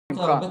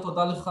הרבה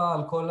תודה לך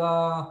על כל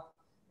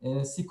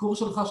הסיקור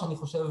שלך, שאני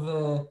חושב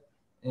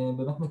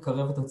באמת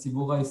מקרב את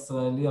הציבור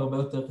הישראלי הרבה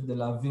יותר כדי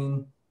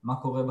להבין מה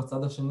קורה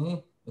בצד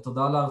השני,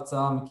 ותודה על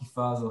ההרצאה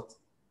המקיפה הזאת.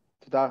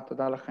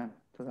 תודה לכם.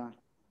 תודה.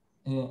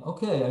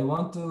 Okay, I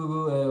want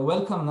to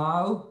welcome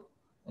now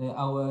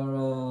our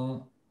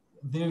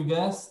dear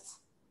guest,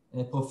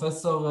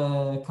 Professor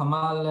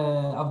Kemael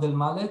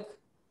Abdelmalek.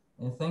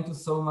 Thank you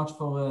so much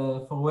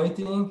for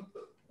waiting.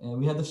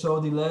 We had a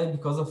short delay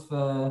because of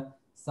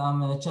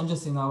some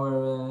changes in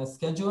our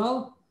schedule.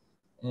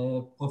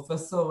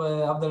 Professor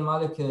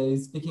Abdelmalek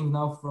is speaking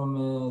now from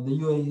the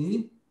UAE,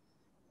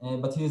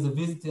 but he is a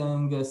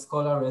visiting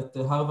scholar at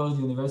Harvard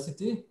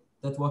University.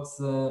 That's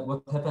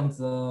what happens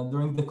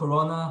during the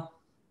corona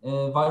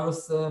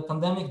virus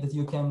pandemic, that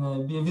you can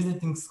be a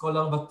visiting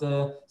scholar but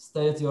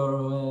stay at your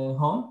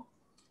home.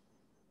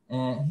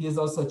 He is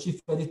also chief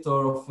editor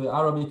of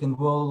Arabic and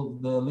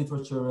World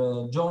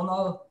Literature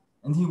Journal,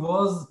 and he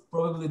was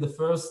probably the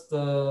first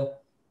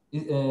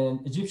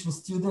Egyptian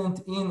student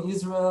in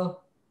Israel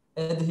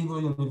at the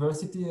Hebrew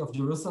University of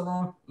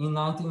Jerusalem in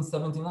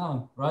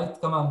 1979, right,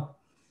 Kemael?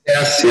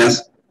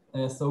 Yes.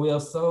 So we are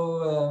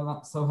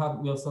so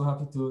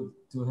happy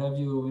to have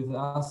you with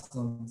us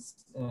and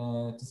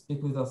to speak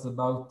with us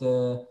about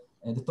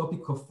the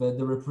topic of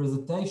the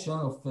representation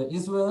of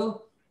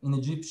Israel in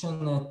Egyptian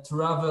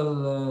travel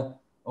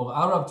or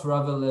Arab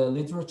travel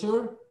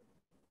literature,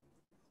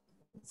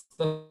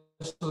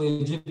 especially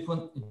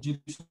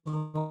Egyptian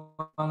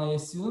one, I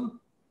assume.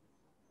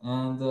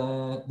 And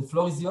the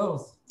floor is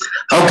yours.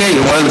 Okay,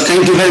 well,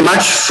 thank you very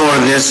much for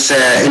this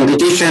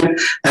invitation,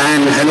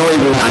 and hello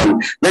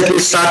everyone. Let me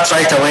start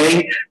right away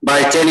by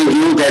telling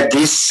you that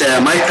this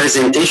my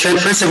presentation.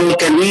 First of all,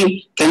 can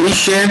we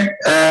share?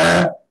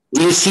 Do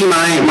you see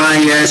my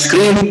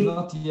screen?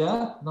 Not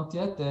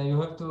yet. You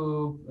have to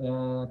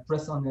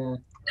press on the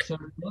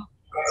share screen.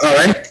 All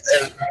right.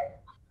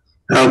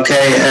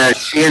 Okay,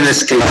 share the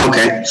screen.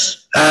 Okay.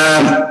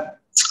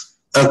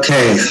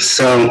 Okay,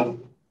 so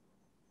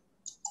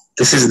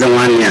this is the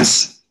one. Yes.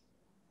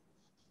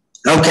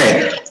 Okay.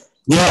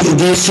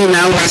 Do you see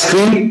now my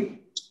screen?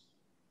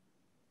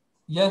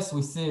 Yes,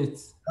 we see it.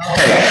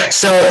 Okay.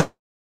 So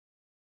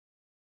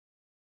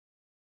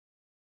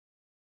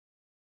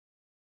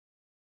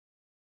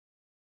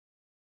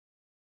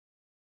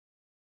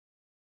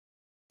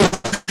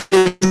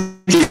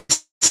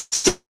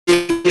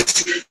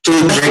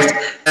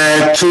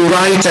to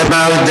write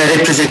about the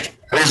representation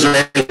of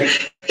Israel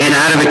in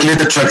Arabic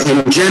literature in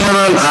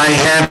general. I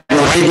have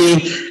already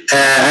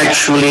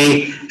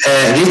actually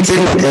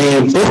written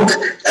a book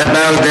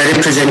about the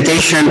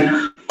representation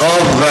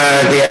of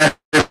the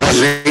Arab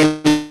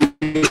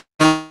Israeli.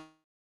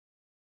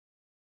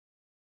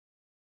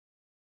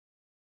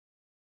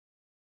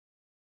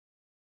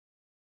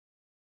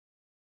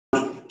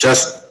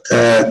 Just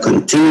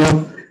continue.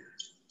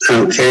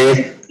 Okay.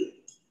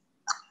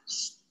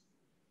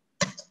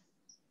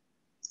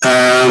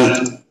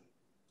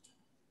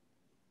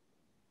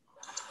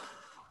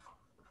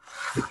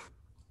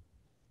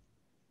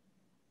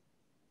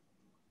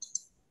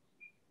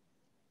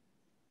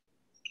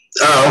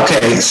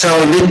 Okay, so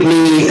let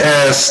me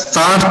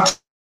start.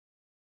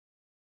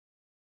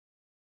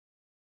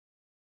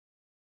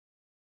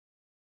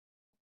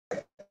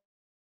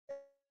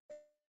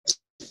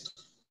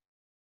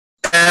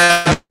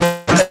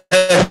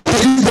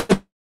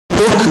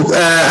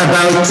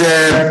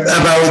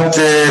 About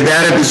the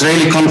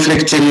Arab-Israeli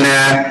conflict in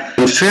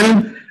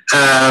film,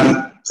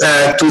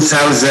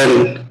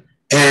 2000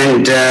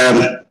 and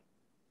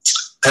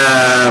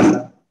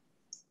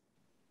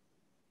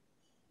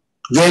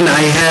then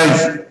I have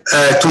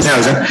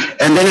 2000,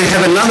 and then I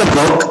have another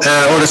book,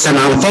 or it's an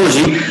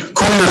anthology,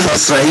 كنا في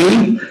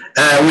إسرائيل.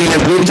 We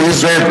have been to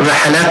Israel,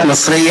 رحلات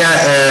مصرية,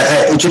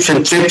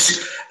 Egyptian trips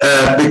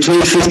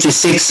between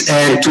 56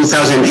 and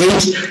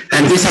 2008,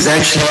 and this is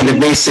actually the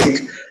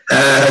basic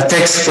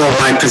text for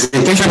my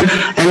presentation.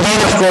 And then,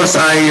 of course,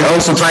 I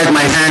also tried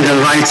my hand in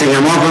writing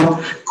a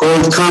novel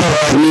called Come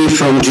With Me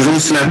from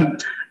Jerusalem,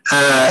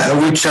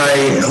 which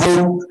I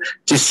hope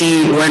to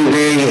see one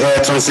day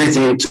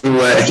translated into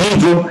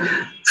Hebrew.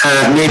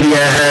 Maybe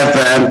I have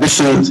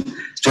ambition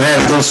to have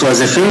it also as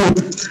a film.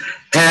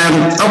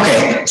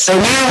 Okay, so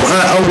now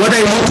what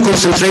I want to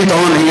concentrate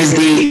on is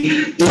the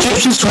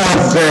Egyptians who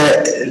have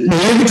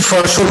lived for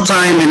a short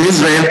time in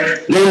Israel.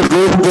 They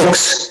wrote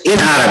books in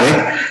Arabic,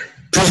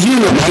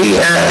 presumably,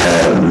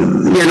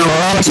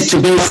 meant to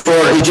be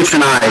for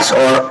Egyptian eyes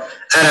or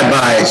Arab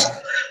eyes.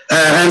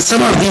 And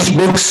some of these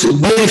books,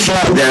 very few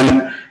of them,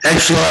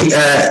 actually,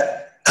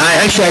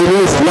 I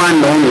know one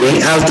only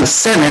out of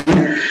 7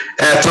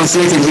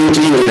 translated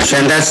into English,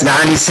 and that's the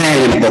Ali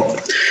Salim book.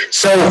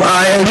 So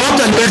I want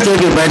to alert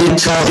everybody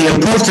to the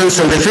importance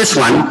of the first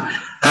one,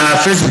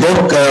 first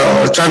book,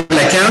 travel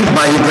account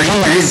by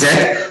Ibrahim Izzat,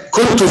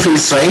 كنت في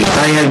إسرائيل,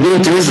 I have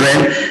been to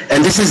Israel,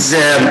 and this is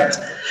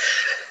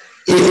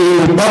He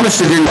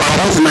published it in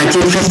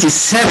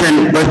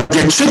 1957, but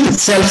the trip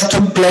itself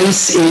took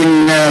place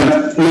in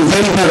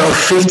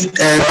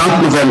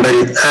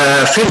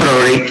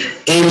February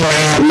in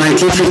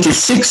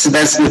 1956,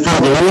 that's before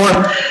the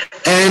war,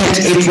 and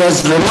it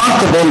was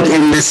remarkable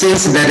in the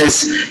sense that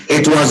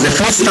it was the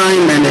first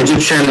time an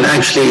Egyptian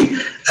actually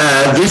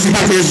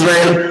visited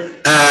Israel.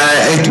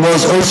 It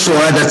was also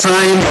at a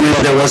time when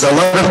there was a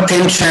lot of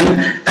tension,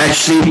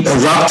 actually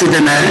erupted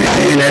in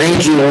a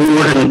regional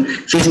war in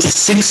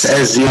 56,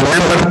 as you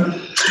remember.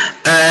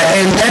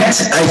 And that,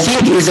 I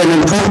think, is an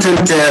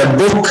important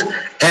book,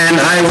 and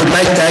I would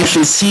like to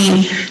actually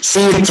see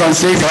it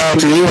translated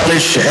into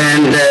English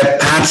and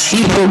perhaps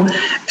Hebrew.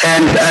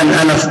 And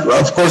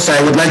of course,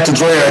 I would like to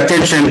draw your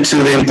attention to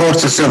the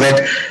importance of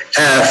it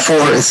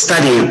for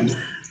studying.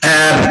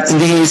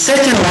 The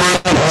second one,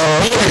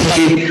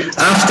 immediately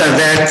after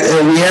that,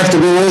 we have to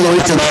go all the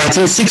way to the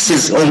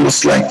 1960s,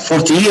 almost like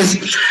 40 years.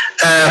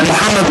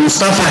 Muhammad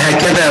Mustafa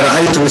Hakada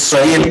Ra'aytu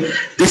Israel.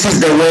 This is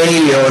the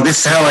way, or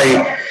this is how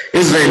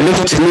Israel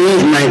looked to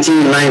me in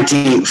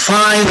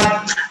 1995.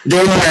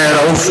 Then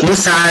Rauf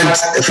Musad,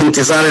 في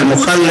انتظار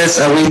المخلص,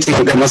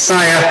 awaiting the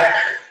Messiah.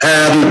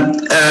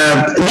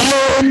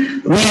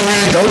 We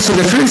had also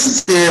the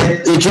first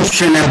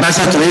Egyptian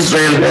ambassador to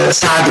Israel,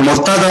 Saad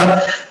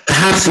Murtada,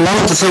 perhaps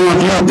known to some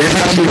of you,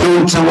 definitely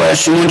known to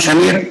Shimon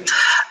Shamir.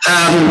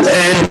 And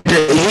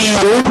he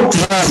wrote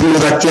his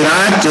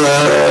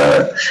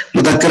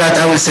مذكرات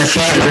أول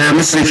سفير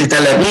مصري في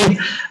تل أبيب,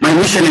 my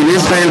mission in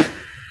Israel.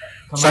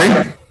 Sorry?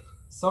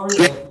 Sorry,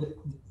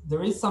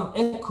 there is some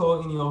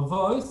echo in your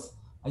voice.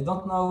 I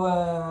don't know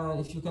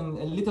if you can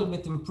a little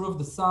bit improve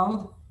the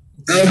sound.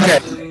 It's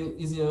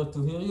easier to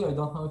hear you. I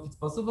don't know if it's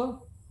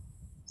possible.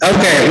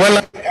 Okay, well,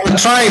 I'll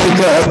try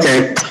because, okay.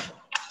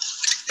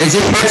 Is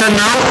it better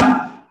now?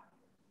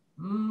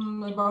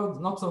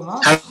 About not so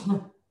much.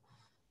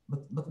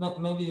 but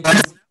maybe you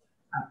can,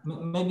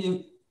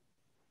 maybe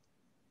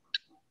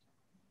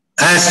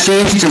has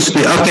changed to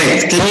speak.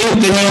 Okay, can you hear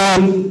me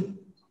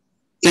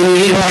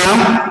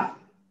now?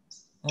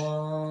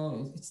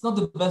 It's not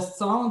the best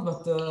sound,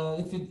 but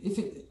if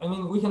it, I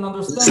mean, we can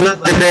understand. It's not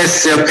the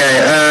best. Okay.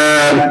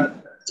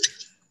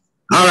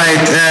 All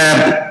right.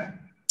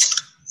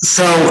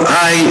 So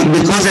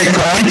because I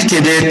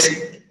connected it.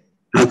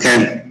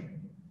 Okay.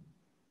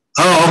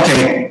 Oh,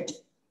 okay.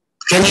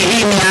 Can you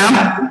hear me now?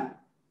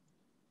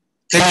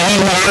 Can you hear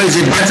me now? Is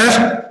it better?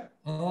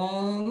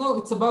 No,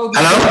 it's about.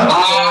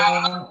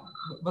 Hello.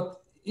 But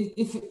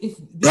if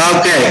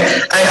okay,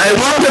 I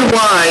wonder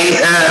why.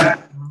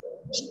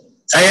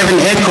 I have an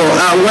echo.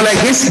 Well, I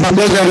guess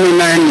because I'm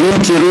in an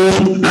empty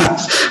room.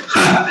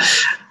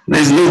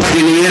 There's nobody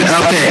here.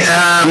 Okay. I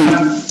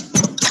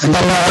don't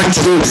know what to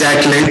do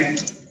exactly.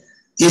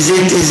 Is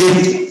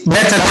it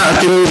better now?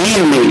 Can you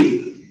hear me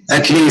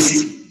at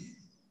least?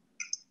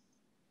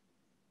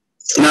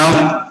 No?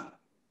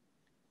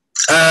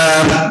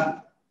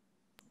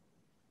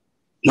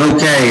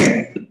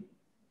 Okay.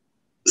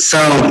 So,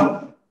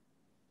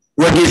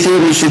 what do you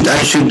think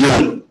I should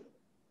do?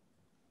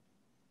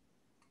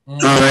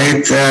 All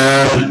right.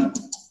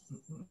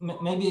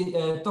 Maybe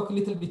talk a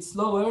little bit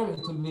slower. It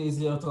will be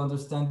easier to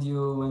understand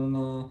you when.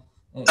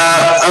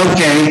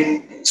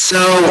 Okay. So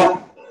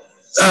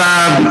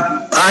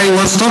I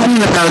was talking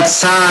about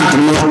Saad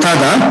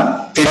Murtada.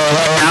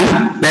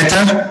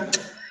 Better.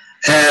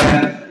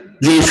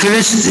 The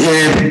first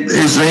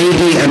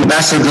Israeli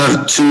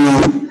ambassador to.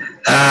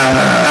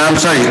 I'm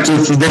sorry.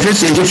 The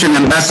first Egyptian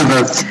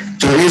ambassador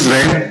to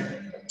Israel.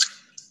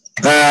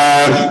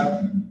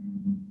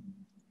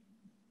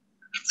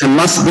 There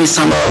must be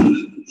some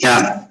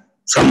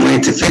way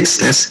to fix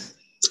this.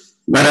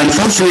 But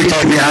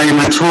unfortunately, I am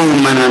at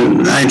home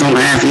and I don't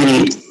have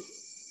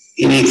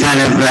any kind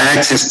of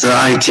access to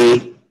IT.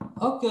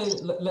 Okay,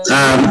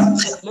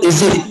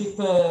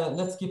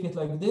 let's keep it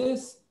like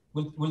this.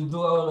 We'll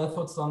do our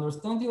efforts to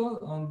understand you,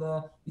 and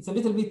it's a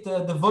little bit.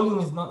 The volume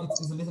is not. It's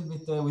a little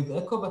bit with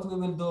echo, but we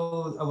will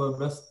do our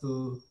best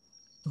to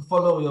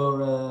follow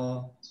your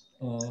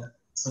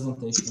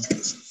presentation.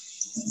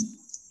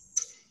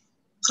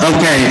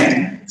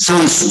 Okay,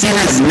 so still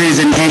there's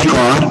an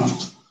echo.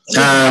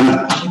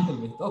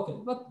 Okay,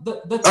 but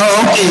that's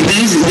okay.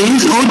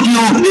 There's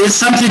audio. There's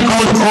something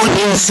called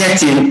audio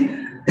setting.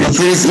 If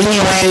there's any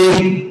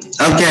way,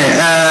 okay.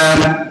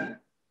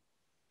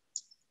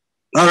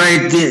 All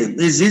right.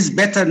 Is this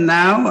better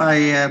now?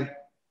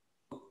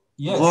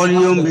 Yes,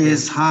 volume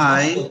is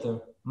high.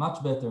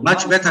 Much better.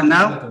 Much better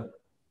now. Better.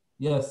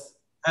 Yes.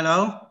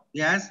 Hello.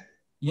 Yes.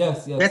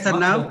 Yes. Better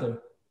now.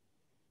 Better.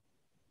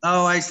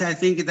 Oh, I see. I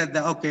think that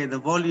the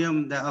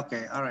volume.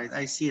 Okay. All right.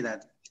 I see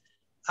that.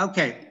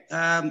 Okay.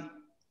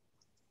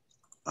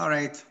 All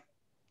right.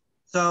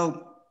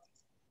 So.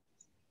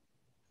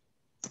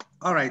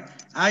 All right.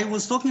 I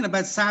was talking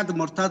about Saad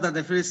Murtada,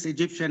 the first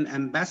Egyptian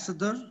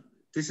ambassador.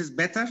 This is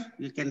better.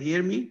 You can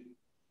hear me.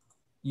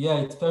 Yeah,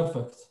 it's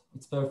perfect.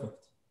 It's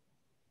perfect.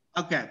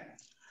 Okay.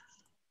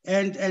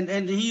 And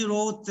he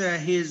wrote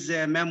his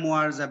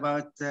memoirs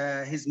about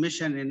his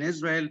mission in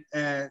Israel,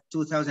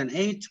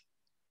 2008.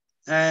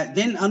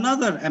 Then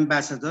another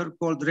ambassador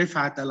called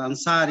Rifat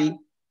Al-Ansari,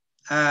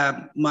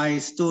 my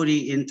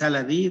story in Tel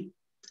Aviv,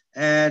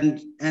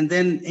 and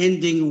then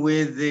ending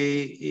with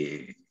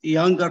a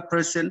younger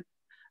person,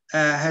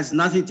 has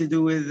nothing to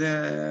do with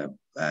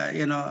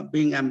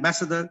being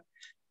ambassador.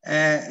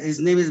 His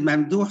name is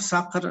Mamdouh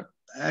Saqr.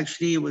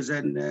 Actually, he was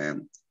a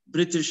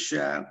British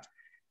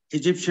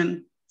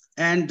Egyptian,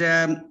 and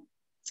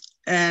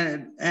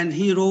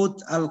he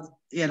wrote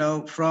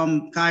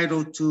from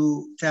Cairo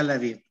to Tel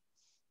Aviv.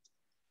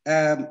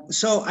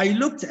 So I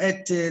looked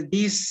at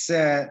these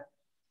 7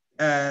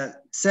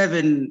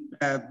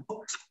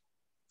 books,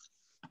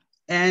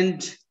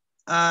 and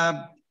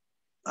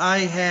I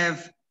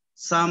have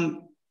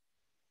some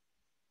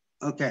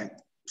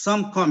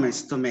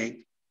comments to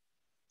make,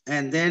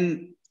 and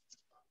then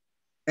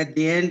at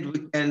the end we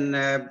can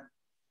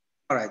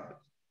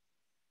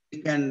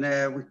we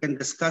can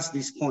discuss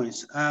these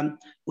points.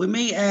 We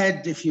may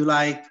add, if you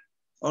like,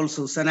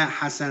 also Sana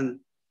Hassan,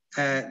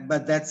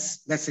 but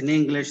that's in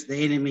English, The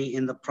Enemy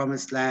in the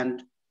Promised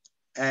Land,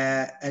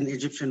 an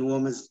Egyptian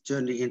woman's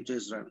journey into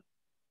Israel.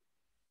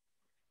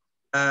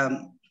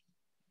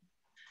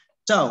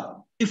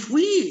 So if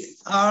we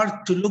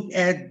are to look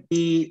at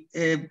the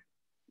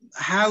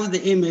how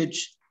the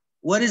image,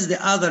 what is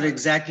the other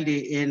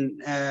exactly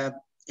in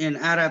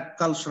Arab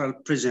cultural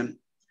prism,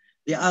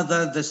 the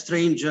other, the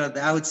stranger,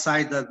 the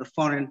outsider, the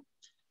foreign,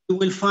 you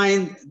will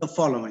find the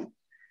following.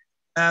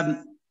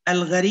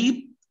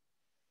 Al-Gharib,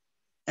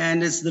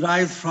 and it's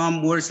derived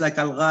from words like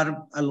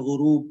Al-Gharb,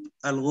 Al-Ghurub,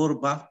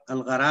 Al-Ghurba,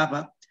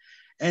 Al-Gharaba,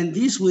 and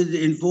these would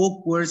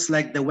invoke words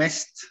like the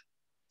West,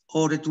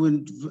 or it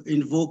would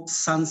invoke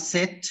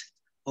sunset,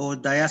 or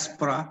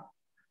diaspora,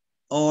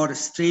 or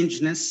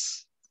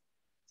strangeness.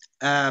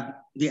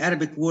 The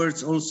Arabic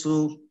words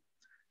also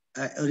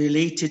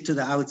related to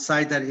the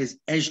outsider is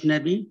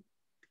ajnabi.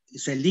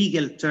 It's a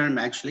legal term,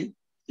 actually,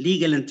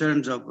 legal in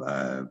terms of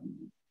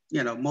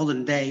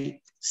modern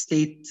day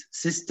state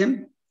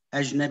system,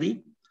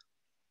 ajnabi,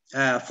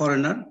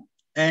 foreigner,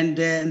 and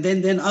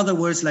then other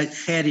words like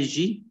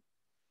khariji.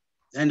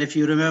 And if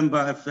you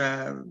remember, if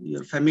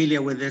you're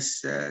familiar with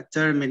this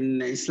term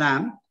in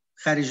Islam,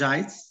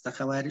 kharijites, the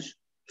khawarij,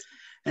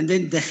 and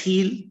then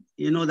dakhil,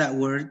 you know that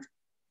word.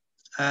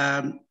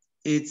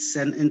 It's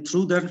an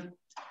intruder.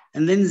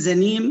 And then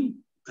zanim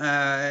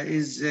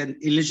is an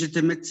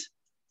illegitimate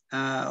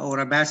or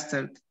a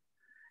bastard.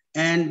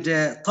 And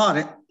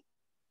tariq,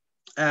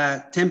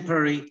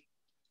 temporary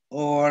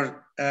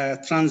or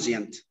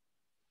transient.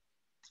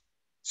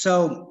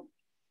 So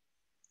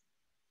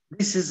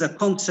this is a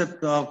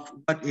concept of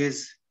what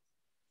is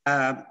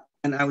an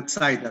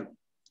outsider.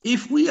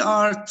 If we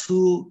are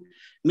to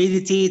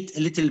meditate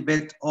a little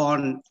bit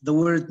on the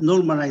word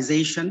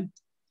normalization,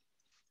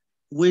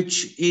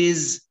 which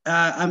is,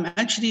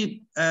 I'd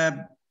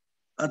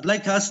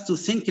like us to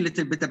think a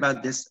little bit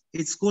about this.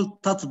 It's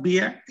called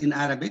tatbi' in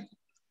Arabic,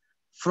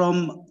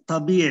 from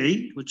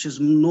tabi'i, which is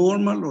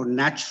normal or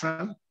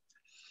natural.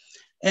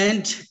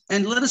 And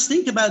let us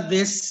think about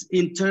this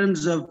in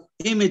terms of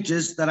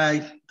images that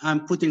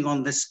I'm putting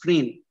on the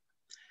screen.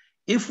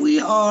 If we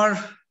are,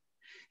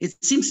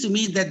 it seems to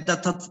me that the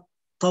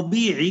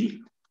tabi'i,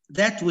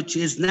 that which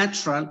is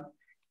natural,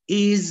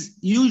 is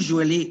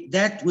usually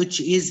that which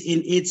is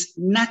in its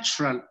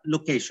natural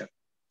location.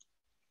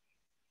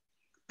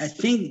 A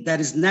thing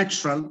that is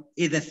natural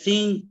is a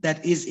thing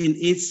that is in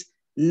its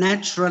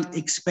natural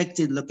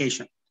expected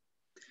location.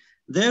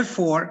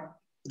 Therefore,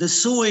 the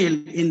soil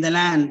in the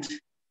land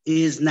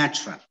is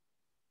natural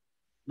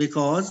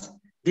because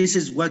this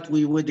is what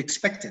we would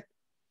expect it.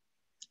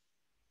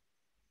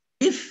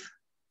 If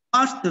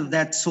part of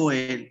that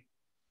soil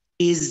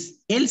is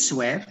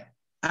elsewhere,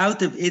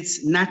 out of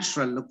its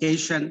natural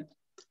location,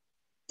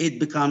 it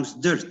becomes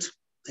dirt,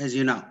 as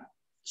you know.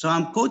 So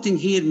I'm quoting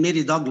here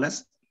Mary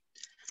Douglas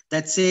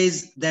that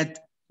says that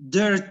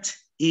dirt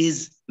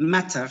is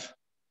matter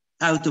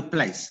out of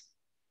place,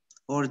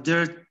 or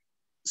dirt,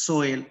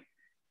 soil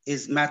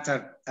is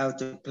matter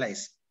out of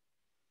place.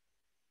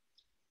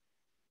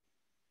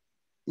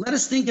 Let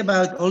us think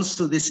about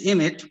also this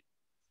image,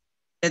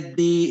 that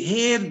the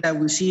hair that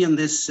we see on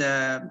this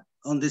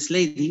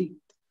lady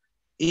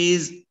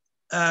is,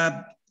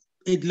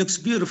 it looks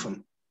beautiful.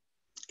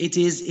 It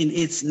is in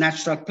its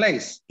natural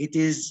place. It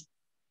is,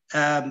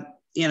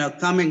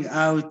 coming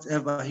out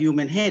of a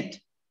human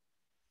head.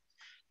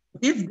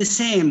 If the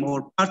same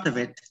or part of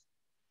it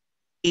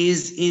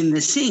is in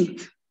the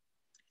sink,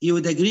 you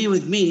would agree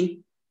with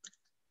me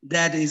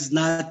that is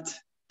not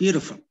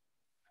beautiful.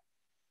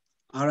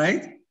 All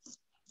right?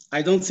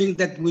 I don't think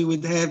that we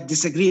would have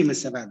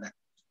disagreements about that.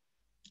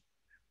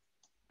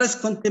 Let's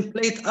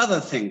contemplate other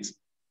things.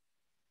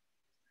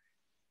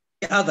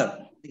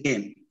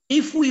 Again,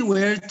 if we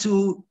were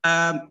to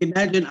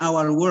imagine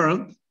our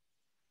world,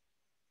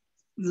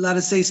 let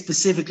us say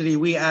specifically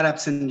we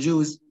Arabs and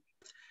Jews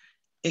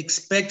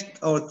expect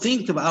or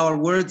think of our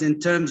world in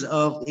terms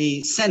of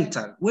a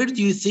center. Where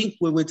do you think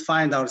we would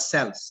find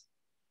ourselves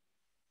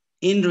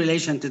in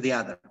relation to the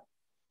other?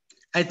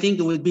 I think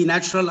it would be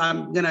natural.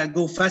 I'm gonna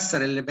go faster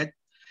a little bit.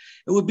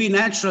 it would be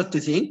natural to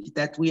think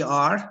that we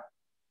are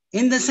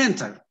in the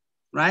center,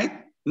 right?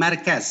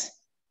 Markaz.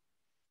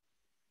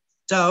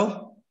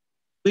 So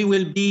we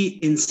will be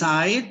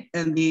inside,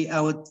 and the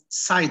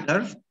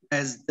outsider,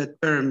 as the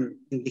term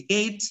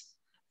indicates,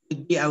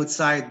 would be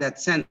outside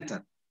that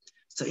center.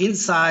 So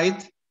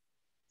inside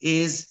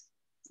is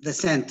the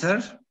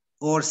center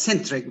or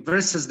centric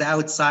versus the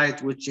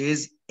outside, which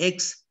is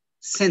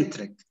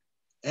eccentric.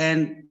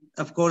 And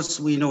of course,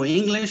 we know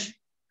English.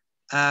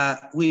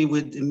 We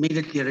would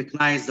immediately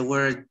recognize the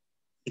word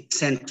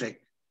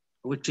eccentric,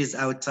 which is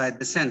outside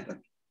the center.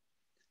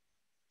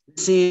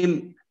 The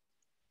same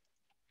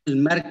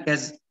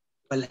المركز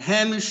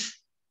والهامش,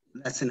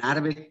 that's in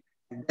Arabic,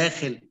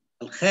 الداخل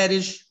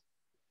الخارج,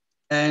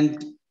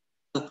 and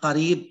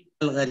القريب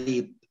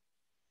الغريب.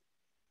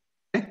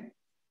 Okay?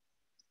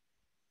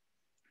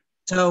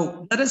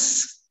 So let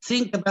us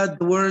think about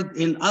the word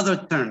in other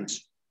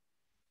terms.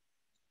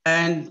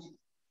 And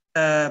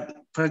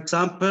for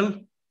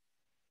example,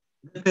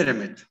 the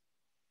pyramid.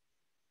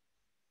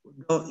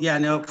 Yeah,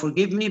 no,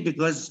 forgive me,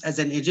 because as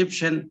an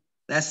Egyptian,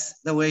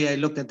 that's the way I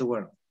look at the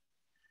world.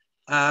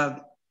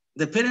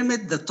 The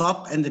pyramid, the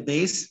top and the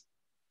base,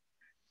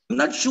 I'm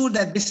not sure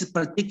that this is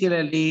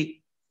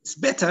particularly, it's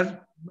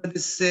better, but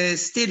it's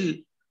still,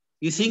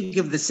 you think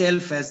of the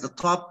self as the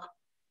top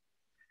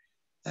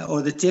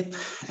or the tip,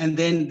 and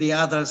then the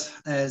others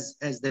as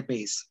the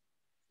base.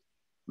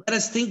 Let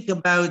us think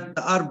about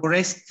the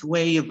arboresque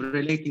way of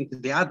relating to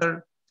the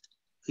other.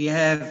 We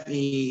have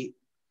a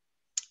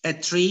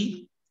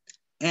tree,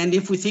 and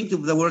if we think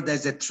of the world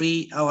as a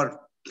tree, our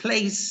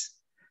place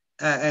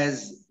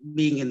as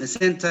being in the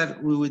center,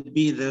 we would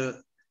be the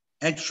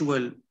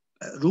actual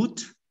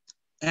root,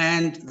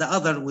 and the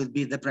other would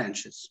be the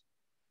branches.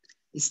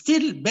 It's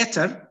still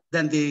better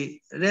than the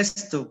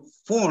rest of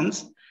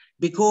forms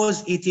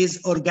because it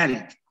is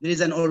organic. There is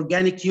an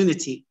organic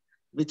unity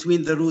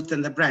between the root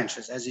and the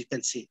branches, as you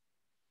can see.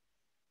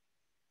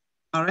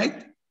 All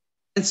right.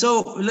 And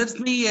so let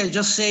me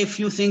just say a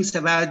few things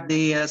about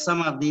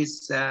some of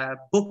these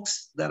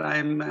books that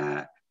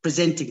I'm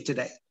presenting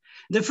today.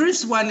 The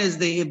first one is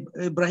the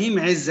Ibrahim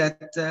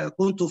Izzat,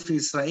 Kuntu fi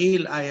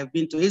Israel, I have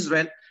been to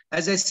Israel.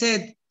 As I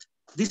said,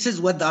 this is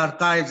what the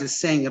archives is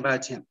saying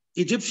about him.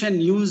 Egyptian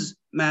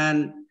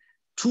newsman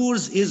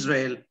tours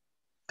Israel.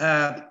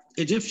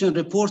 Egyptian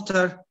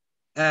reporter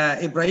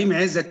Ibrahim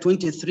Izzat,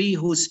 23,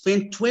 who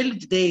spent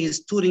 12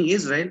 days touring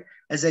Israel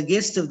as a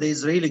guest of the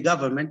Israeli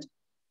government,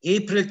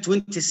 April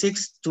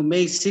 26 to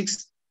May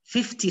 6,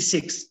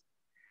 56.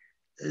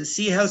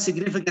 See how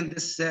significant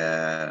this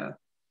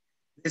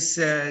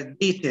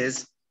date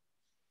is.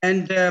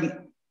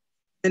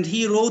 And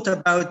he wrote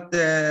about,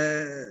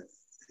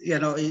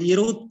 he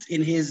wrote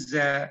in his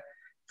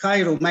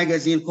Cairo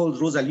magazine called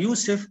Rosa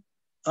Youssef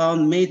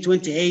on May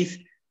 28th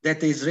that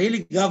the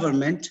Israeli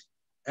government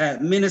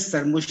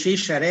minister Moshe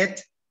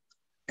Sharet,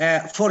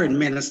 foreign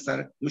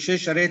minister Moshe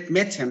Sharet,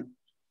 met him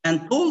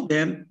and told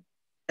them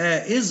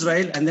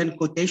Israel, and then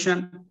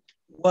quotation,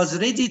 was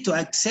ready to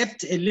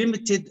accept a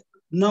limited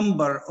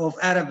number of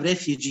Arab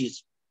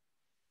refugees.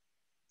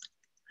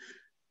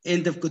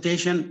 End of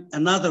quotation.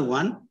 Another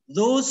one,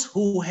 those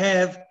who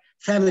have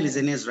families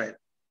in Israel,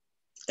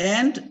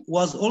 and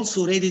was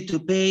also ready to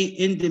pay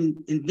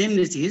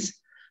indemnities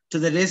to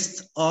the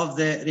rest of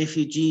the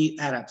refugee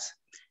Arabs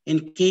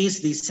in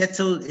case they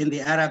settle in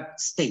the Arab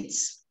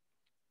states.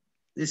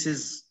 This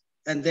is,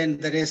 and then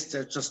the rest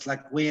are just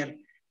like where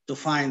to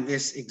find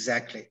this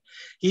exactly.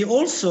 He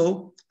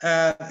also,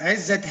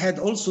 Izzat had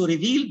also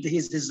revealed in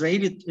his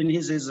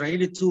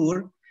Israeli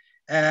tour,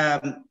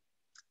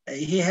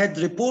 he had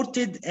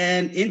reported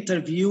an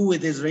interview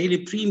with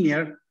Israeli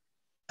Premier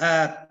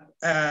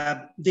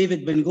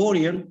David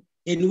Ben-Gurion,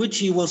 in which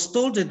he was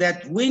told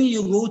that when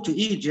you go to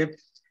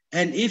Egypt,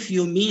 and if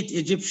you meet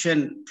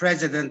Egyptian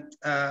President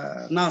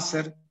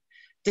Nasser,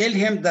 tell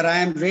him that I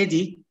am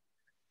ready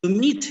to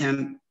meet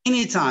him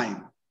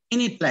anytime,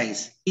 any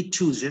place he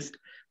chooses,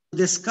 to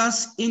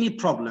discuss any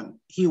problem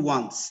he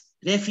wants,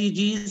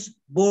 refugees,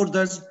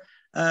 borders,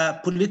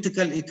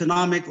 political,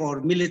 economic,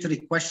 or military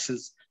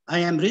questions. I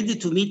am ready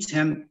to meet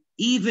him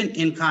even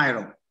in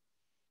Cairo.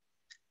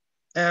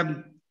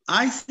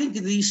 I think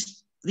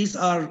these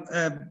are,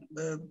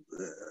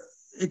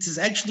 it is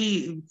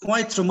actually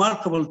quite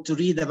remarkable to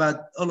read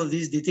about all of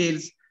these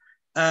details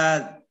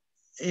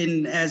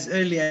in as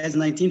early as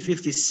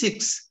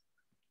 1956.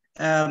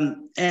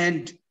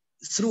 And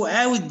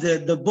throughout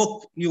the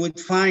book, you would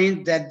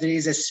find that there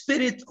is a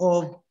spirit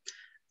of,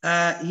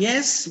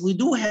 yes, we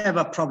do have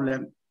a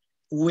problem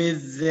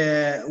with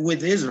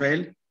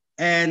Israel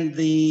and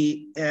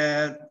the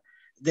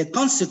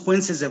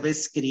consequences of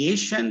its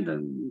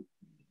creation.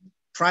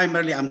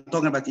 Primarily, I'm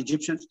talking about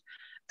Egyptians,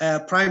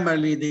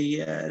 primarily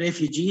the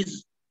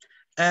refugees.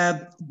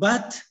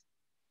 But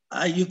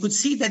you could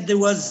see that there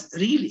was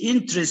real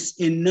interest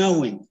in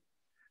knowing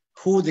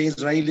who the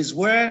Israelis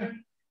were,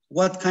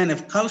 what kind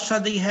of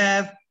culture they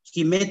have.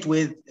 He met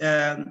with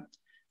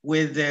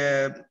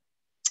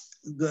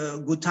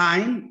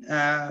Gutain,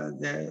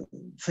 the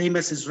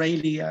famous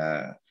Israeli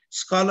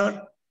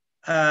scholar,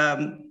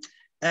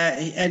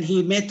 And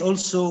he met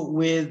also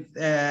with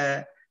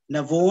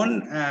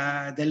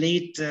Navon, the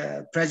late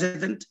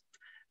president,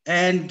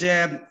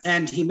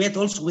 and he met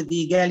also with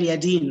the Igali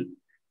Adin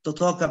to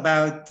talk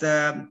about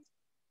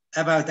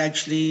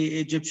actually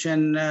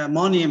Egyptian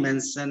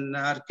monuments and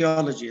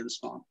archaeology and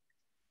so on.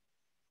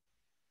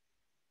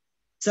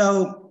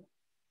 So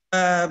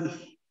I'm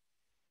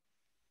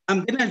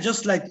gonna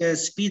just like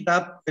speed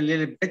up a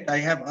little bit. I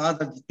have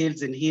other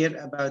details in here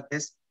about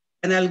this.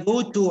 And I'll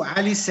go to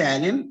Ali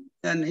Salim,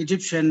 an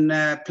Egyptian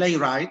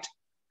playwright.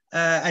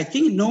 I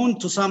think known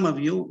to some of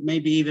you,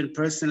 maybe even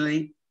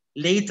personally,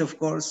 late of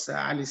course,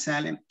 Ali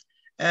Salim.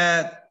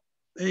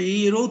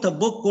 He wrote a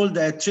book called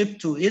A Trip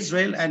to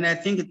Israel, and I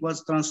think it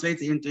was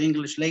translated into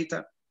English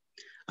later.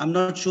 I'm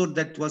not sure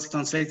that was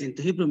translated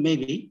into Hebrew,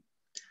 maybe.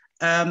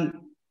 And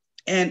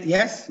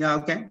yes, yeah,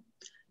 okay.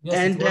 Yes,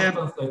 and, it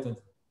was translated.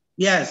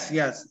 Yes,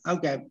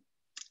 okay.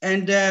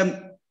 And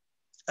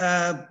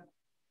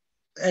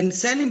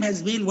Salim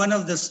has been one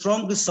of the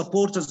strongest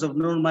supporters of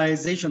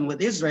normalization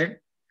with Israel.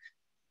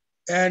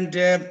 And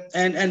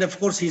of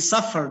course, he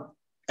suffered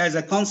as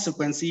a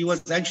consequence. He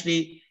was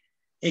actually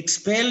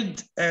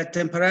expelled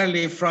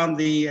temporarily from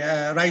the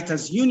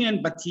Writers'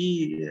 Union, but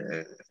he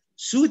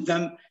sued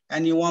them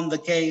and he won the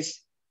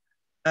case.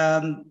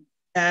 And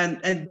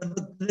at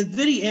the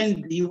very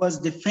end, he was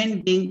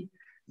defending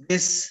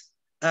this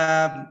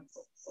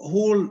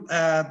whole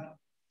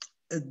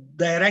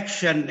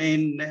direction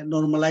in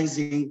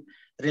normalizing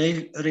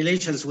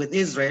relations with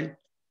Israel.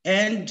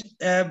 And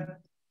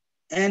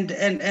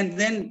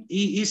then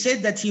he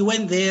said that he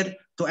went there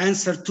to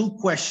answer two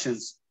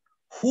questions.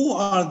 Who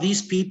are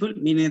these people,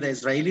 meaning the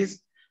Israelis,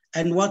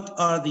 and what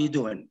are they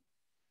doing?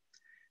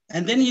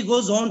 And then he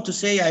goes on to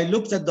say, I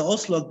looked at the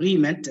Oslo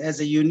Agreement as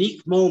a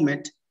unique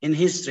moment in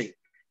history.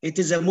 It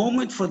is a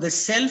moment for the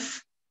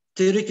self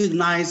to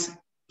recognize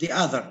the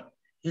other,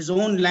 his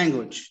own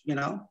language, you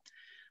know.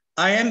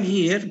 I am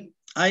here,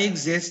 I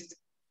exist,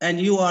 and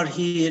you are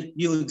here,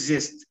 you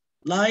exist.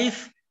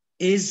 Life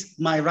is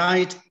my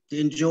right to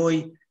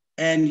enjoy,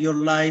 and your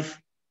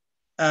life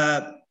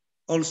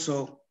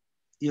also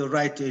your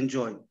right to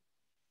enjoy.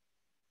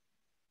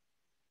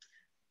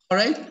 All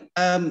right,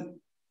 and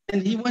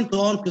he went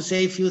on to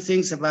say a few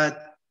things about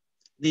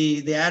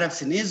the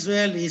Arabs in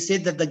Israel. He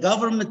said that the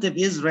government of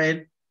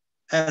Israel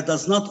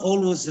does not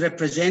always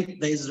represent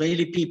the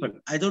Israeli people.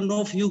 I don't know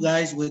if you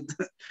guys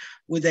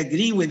would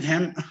agree with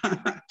him,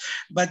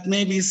 but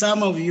maybe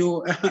some of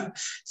you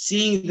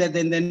seeing that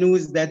in the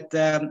news that,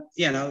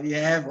 you know, you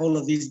have all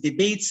of these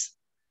debates,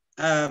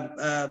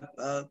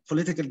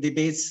 political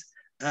debates,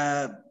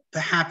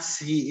 perhaps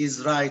he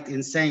is right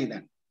in saying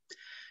that.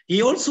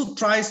 He also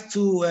tries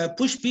to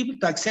push people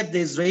to accept the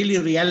Israeli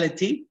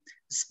reality,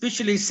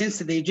 especially since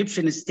the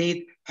Egyptian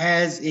state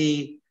has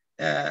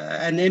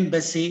an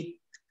embassy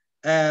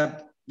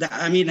that,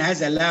 I mean,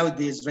 has allowed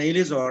the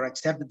Israelis or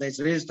accepted the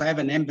Israelis to have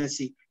an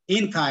embassy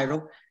in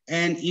Cairo,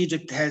 and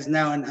Egypt has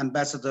now an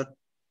ambassador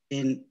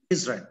in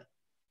Israel.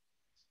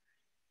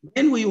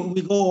 Then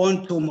we go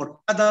on to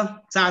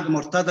Murtada, Saad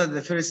Murtada,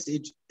 the first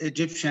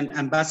Egyptian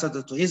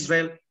ambassador to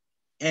Israel.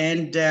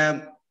 And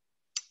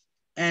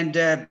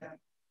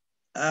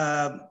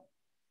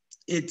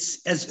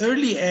it's as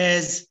early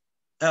as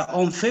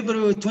on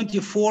February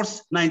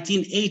 24th,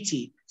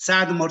 1980,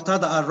 Saad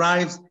Murtada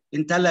arrives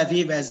in Tel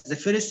Aviv as the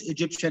first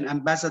Egyptian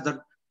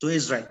ambassador to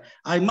Israel.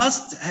 I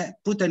must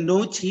put a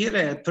note here,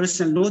 a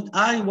personal note.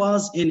 I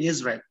was in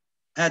Israel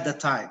at the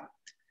time.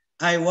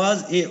 I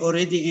was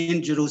already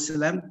in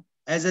Jerusalem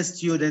as a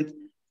student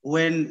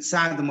when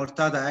Saad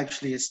Murtada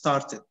actually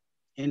started.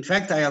 In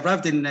fact, I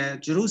arrived in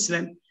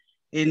Jerusalem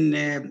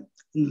in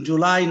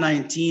July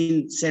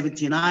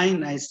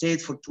 1979. I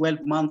stayed for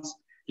 12 months,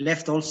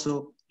 left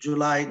also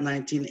July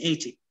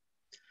 1980.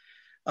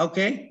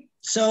 Okay,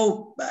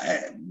 so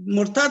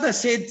Murtada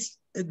said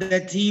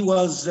that he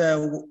was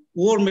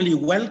warmly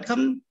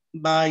welcomed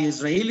by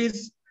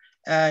Israelis.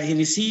 He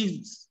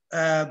received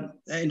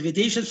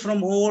invitations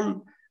from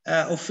all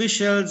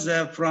officials,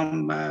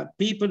 from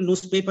people,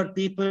 newspaper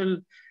people.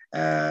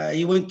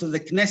 He went to the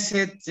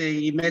Knesset.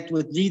 He met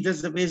with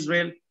leaders of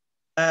Israel.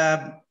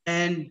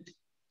 And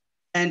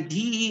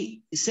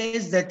he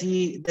says that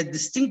the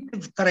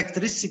distinctive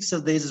characteristics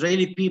of the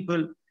Israeli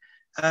people,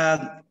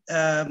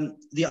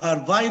 they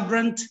are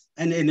vibrant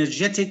and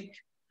energetic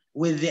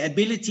with the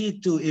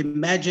ability to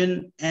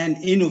imagine and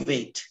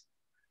innovate.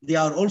 They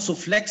are also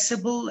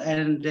flexible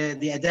and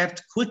they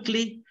adapt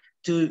quickly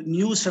to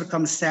new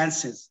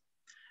circumstances.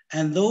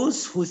 And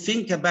those who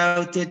think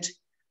about it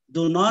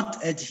do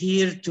not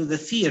adhere to the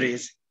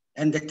theories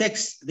and the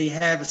texts they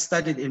have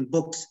studied in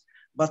books,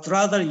 but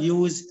rather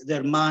use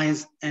their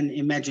minds and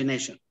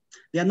imagination.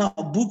 They are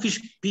not bookish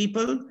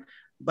people,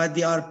 but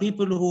they are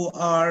people who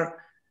are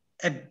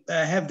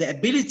have the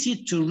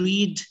ability to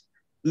read,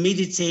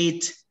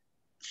 meditate,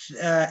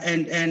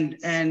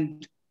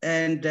 and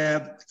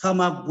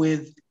come up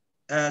with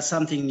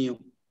something new.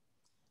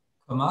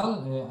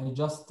 Kemאל, I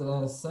just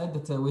said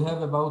that we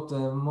have about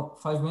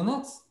 5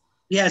 minutes.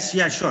 Yes,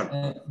 yeah,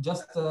 sure.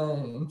 Just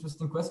an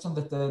interesting question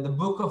that the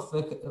book of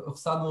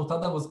Saad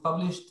Murtada was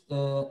published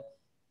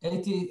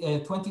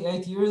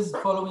 28 years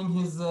following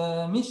his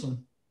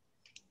mission.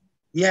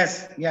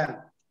 Yes,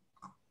 yeah.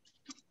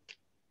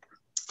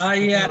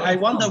 I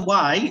wonder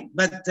why,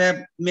 but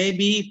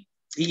maybe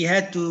he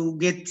had to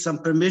get some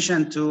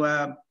permission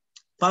to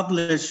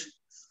publish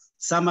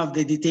some of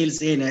the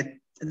details in it.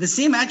 The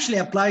same actually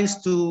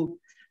applies to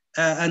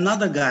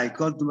another guy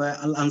called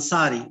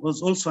Al-Ansari, who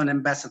was also an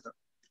ambassador.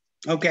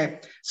 Okay,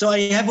 so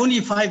I have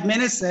only 5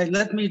 minutes.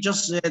 Let me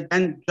just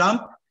then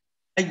jump.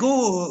 I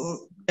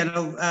go,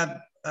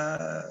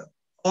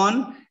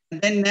 on,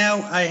 and then now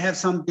I have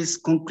some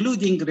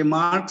concluding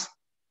remarks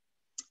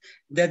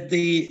that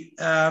the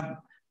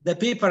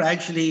paper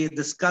actually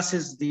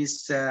discusses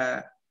these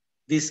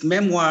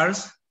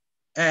memoirs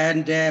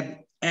and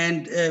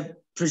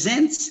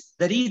presents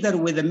the reader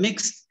with a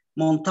mixed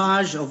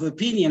montage of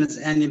opinions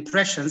and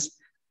impressions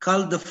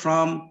culled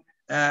from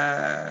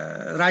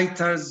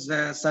writers,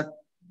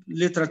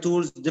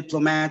 literateurs,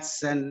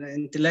 diplomats, and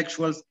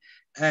intellectuals,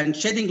 and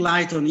shedding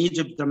light on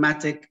Egypt's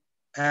dramatic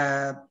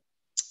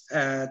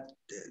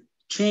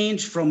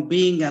change from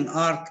being an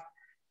arch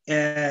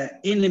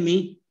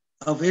enemy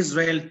of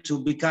Israel to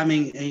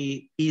becoming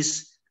a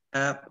peace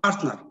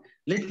partner.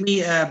 Let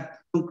me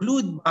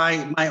conclude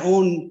by my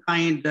own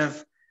kind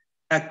of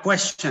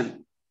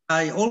question.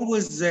 I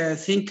always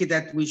think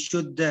that we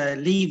should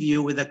leave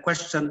you with a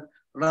question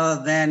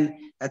rather than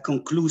a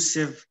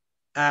conclusive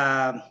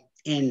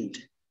end.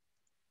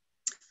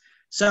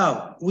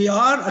 So we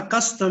are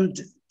accustomed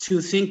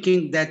to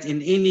thinking that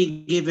in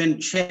any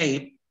given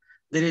shape,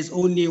 there is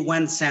only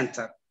one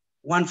center,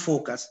 one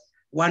focus,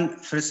 one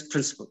first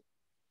principle.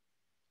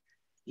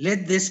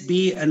 Let this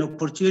be an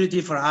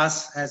opportunity for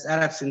us as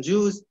Arabs and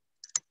Jews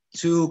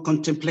to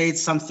contemplate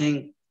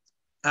something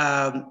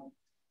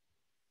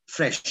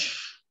fresh.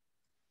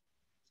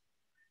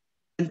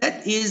 And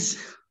that is,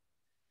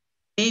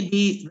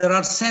 maybe there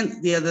are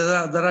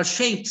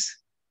shapes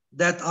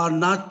that are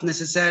not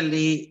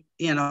necessarily,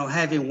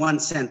 having one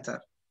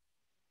center.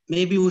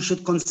 Maybe we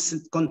should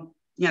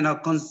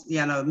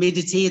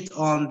meditate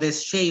on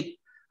this shape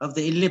of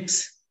the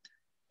ellipse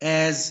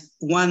as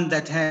one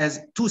that has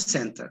two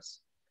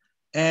centers.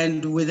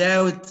 And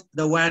without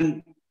the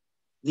one,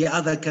 the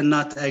other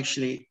cannot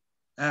actually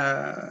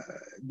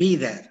be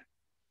there.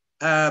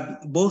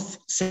 Both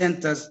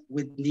centers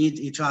would need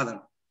each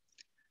other.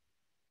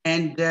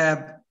 And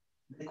the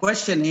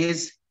question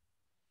is,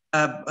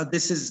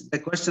 this is the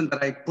question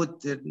that I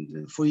put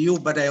for you,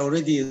 but I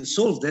already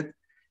solved it.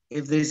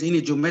 If there's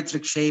any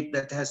geometric shape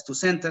that has two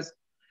centers.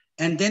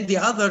 And then the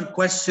other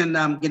question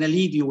I'm gonna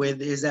leave you with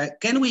is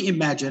that, can we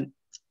imagine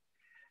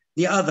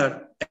the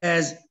other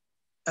as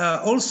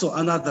also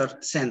another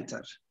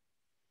center,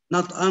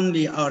 not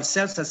only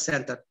ourselves as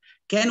center?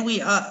 Can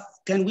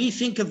we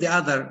think of the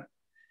other,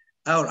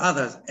 or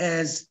others,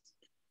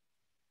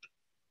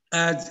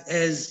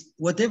 as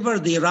whatever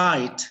they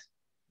write,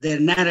 their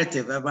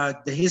narrative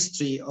about the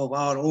history of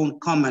our own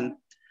common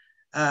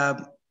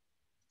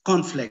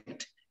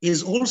conflict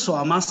is also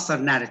a master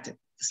narrative.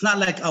 It's not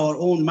like our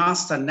own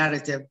master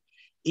narrative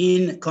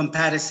in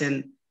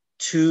comparison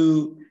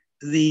to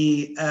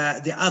the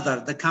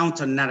other, the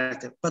counter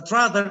narrative, but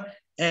rather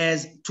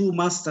as two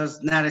master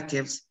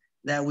narratives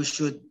that we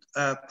should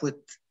put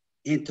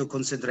into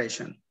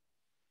consideration.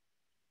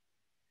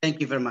 Thank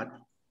you very much.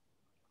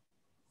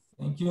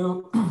 Thank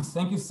you.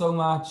 Thank you so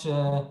much,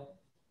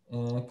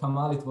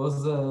 Kemאל. It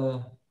was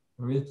a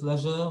real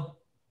pleasure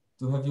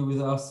to have you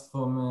with us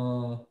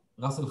from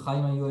Ras Al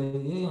Khaimah,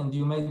 UAE, and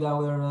you made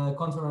our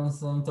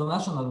conference an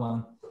international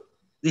one.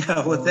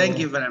 Yeah, well, thank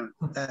you very much.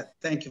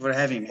 Thank you for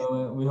having me.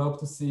 So, we hope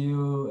to see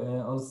you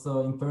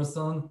also in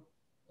person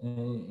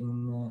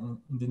in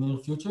the near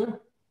future.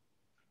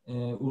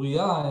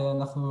 אוריה,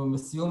 אנחנו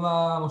בסיום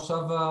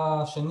המושב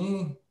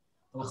השני.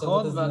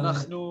 נכון,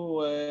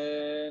 ואנחנו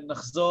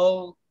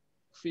נחזור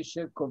כפי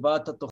שקובעת התוכנית.